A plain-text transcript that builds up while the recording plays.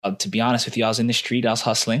To be honest with you, I was in the street, I was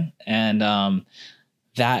hustling, and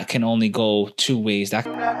that can only go two ways. That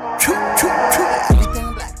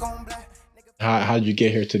How did you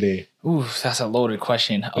get here today? Ooh, that's a loaded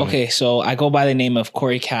question. Go ahead. Okay, so I go by the name of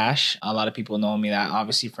Corey Cash. A lot of people know me that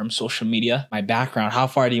obviously from social media. My background, how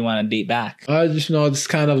far do you want to date back? Just it's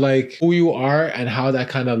kind of like who you are and how that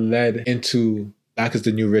kind of led into Black is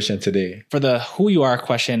the New Rich and today. For the who you are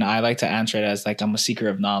question, I like to answer it as like I'm a seeker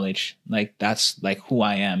of knowledge. Like that's like who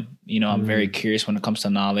I am. I'm very curious when it comes to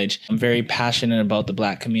knowledge. I'm very passionate about the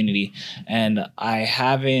Black community, and I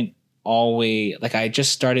haven't always like I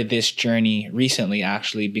just started this journey recently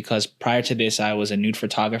actually, because prior to this I was a nude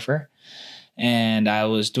photographer, and I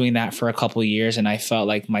was doing that for a couple of years, and I felt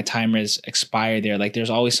like my time has expired there. Like there's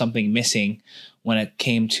always something missing when it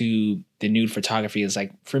came to the nude photography. It's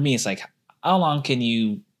like, for me, it's like, how long can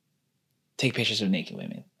you take pictures of naked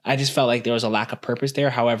women? I just felt like there was a lack of purpose there.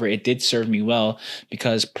 However, it did serve me well,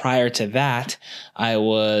 because prior to that, I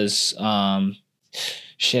was, to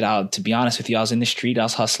be honest with you, I was in the street, I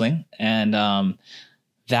was hustling, and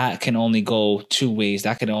that can only go two ways.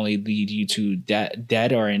 That can only lead you to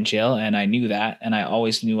dead or in jail. And I knew that. And I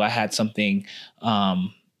always knew I had something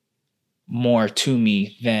more to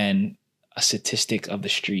me than a statistic of the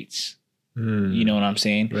streets. You know what I'm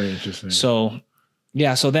saying? Very interesting. So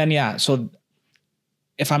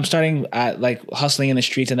if I'm starting at like hustling in the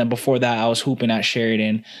streets, and then before that I was hooping at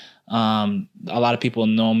Sheridan, a lot of people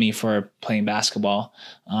know me for playing basketball.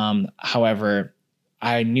 However,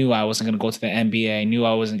 I knew I wasn't going to go to the NBA. I knew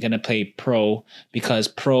I wasn't going to play pro, because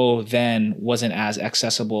pro then wasn't as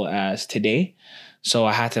accessible as today. So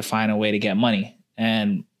I had to find a way to get money.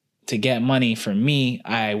 And to get money for me,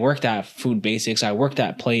 I worked at Food Basics. I worked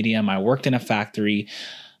at Palladium. I worked in a factory.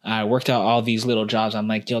 I worked out all these little jobs. I'm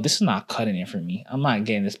like, yo, this is not cutting it for me. I'm not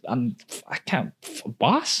getting this. I can't.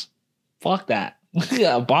 Boss? Fuck that.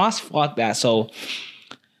 Yeah, boss? Fuck that. So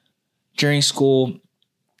during school,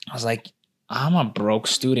 I was like, I'm a broke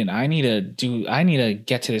student. I need to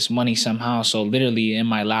get to this money somehow. So literally in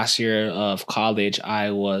my last year of college, I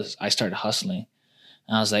started hustling.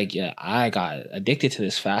 And I was like, yeah, I got addicted to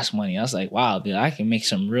this fast money. I was like, wow, dude, I can make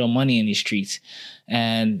some real money in these streets.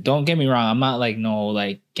 And don't get me wrong, I'm not like no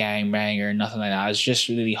like gangbanger or nothing like that. I was just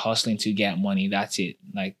really hustling to get money. That's it.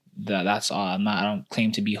 Like that's all. I don't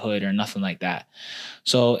claim to be hood or nothing like that.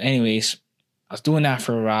 So anyways, I was doing that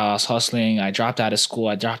for a while. I was hustling. I dropped out of school.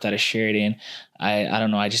 I dropped out of Sheridan. I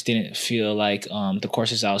don't know. I just didn't feel like the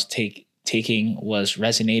courses I was taking was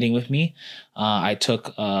resonating with me. I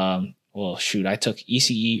took I took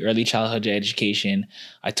ECE, early childhood education.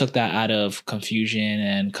 I took that out of confusion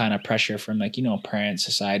and kind of pressure from like, parents,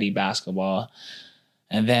 society, basketball.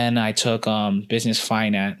 And then I took business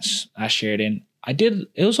finance at Sheridan.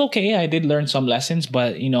 It was okay. I did learn some lessons,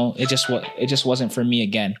 but it just wasn't for me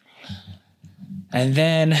again. And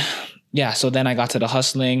then, so then I got to the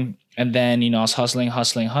hustling, and then, I was hustling.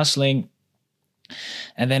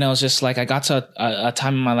 And then it was just like, I got to a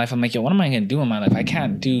time in my life, I'm like, yo, what am I going to do in my life? I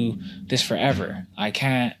can't do this forever. I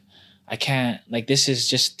can't, like, there's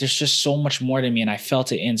just so much more to me. And I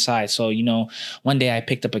felt it inside. So, one day I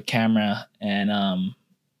picked up a camera, and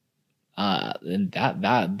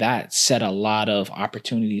that set a lot of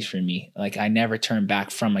opportunities for me. Like, I never turned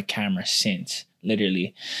back from a camera since.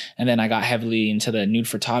 Literally. And then I got heavily into the nude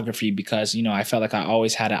photography because, I felt like I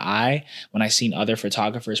always had an eye when I seen other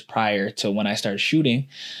photographers prior to when I started shooting.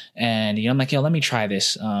 And, I'm like, yo, let me try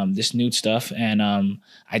this nude stuff. And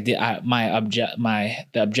the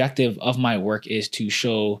objective of my work is to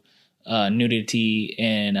show nudity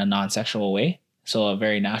in a non-sexual way. So a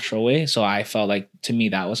very natural way. So I felt like, to me,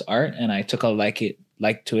 that was art. And I took a like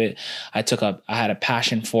to it. I had a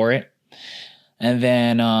passion for it. And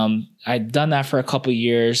then I'd done that for a couple of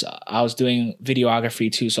years. I was doing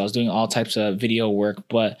videography too. So I was doing all types of video work,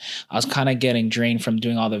 but I was kind of getting drained from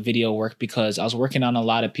doing all the video work because I was working on a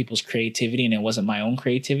lot of people's creativity and it wasn't my own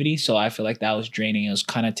creativity. So I feel like that was draining. It was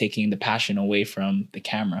kind of taking the passion away from the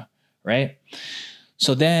camera, right?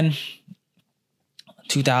 So then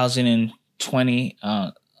 2020,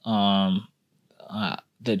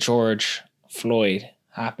 the George Floyd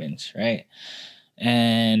happens, right?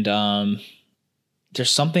 And there's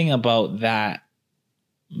something about that,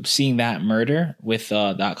 seeing that murder with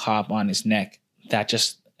that cop on his neck, that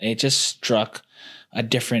just struck a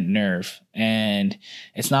different nerve. And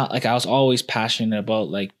it's not like I was always passionate about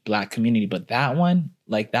like Black community, but that one,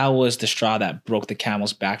 like that was the straw that broke the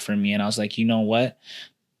camel's back for me. And I was like, you know what?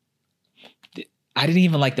 I didn't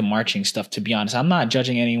even like the marching stuff, to be honest. I'm not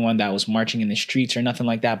judging anyone that was marching in the streets or nothing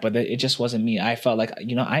like that, but it just wasn't me. I felt like,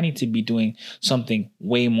 I need to be doing something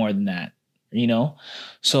way more than that. you know?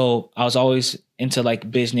 So I was always into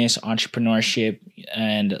like business, entrepreneurship.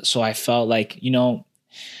 And so I felt like, you know,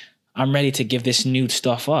 I'm ready to give this new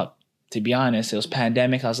stuff up. To be honest, it was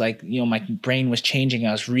pandemic. I was like, you know, my brain was changing.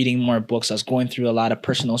 I was reading more books. I was going through a lot of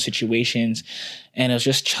personal situations, and it was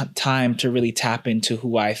just time to really tap into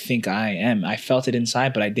who I think I am. I felt it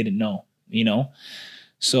inside, but I didn't know, you know?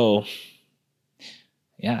 So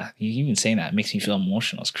yeah, even saying that makes me feel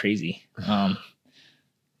emotional. It's crazy.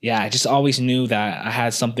 Yeah, I just always knew that I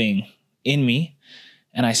had something in me,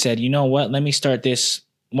 and I said, you know what, let me start this.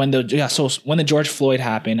 When the George Floyd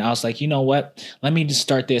happened, I was like, you know what? Let me just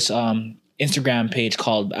start this Instagram page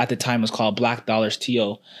called, at the time it was called Black Dollars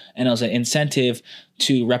TO. And it was an incentive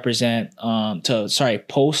to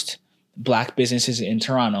post Black businesses in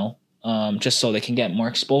Toronto, just so they can get more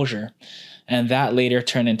exposure. And that later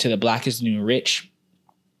turned into the Black is the New Rich.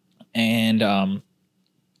 And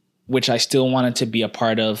which I still wanted to be a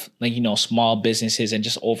part of, like, you know, small businesses and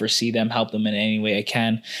just oversee them, help them in any way I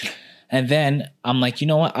can. And then I'm like, you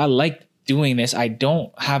know what? I like doing this. I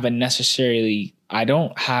don't have a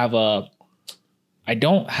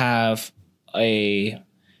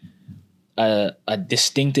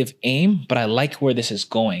distinctive aim, but I like where this is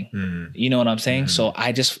going. You know what I'm saying? So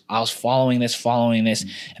I was following this. And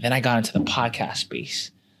then I got into the podcast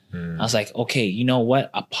space. I was like, okay, you know what?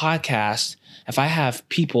 A podcast, if I have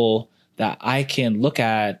people that I can look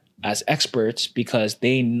at as experts because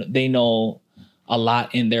they know a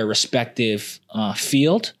lot in their respective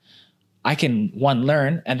field, I can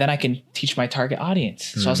learn, and then I can teach my target audience.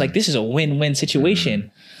 So I was like, this is a win-win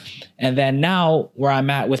situation. And then now where I'm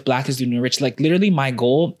at with Black is the New Rich, like literally my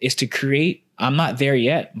goal is to create, I'm not there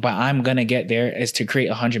yet, but I'm going to get there, is to create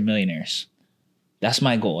 100 millionaires. That's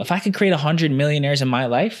my goal. If I can create 100 millionaires in my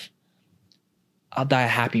life, I'll die a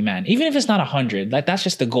happy man. Even if it's not 100, like that's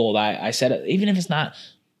just the goal that I set. Even if it's not,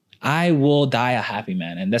 I will die a happy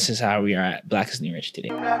man. And this is how we are at Black is the New Rich today.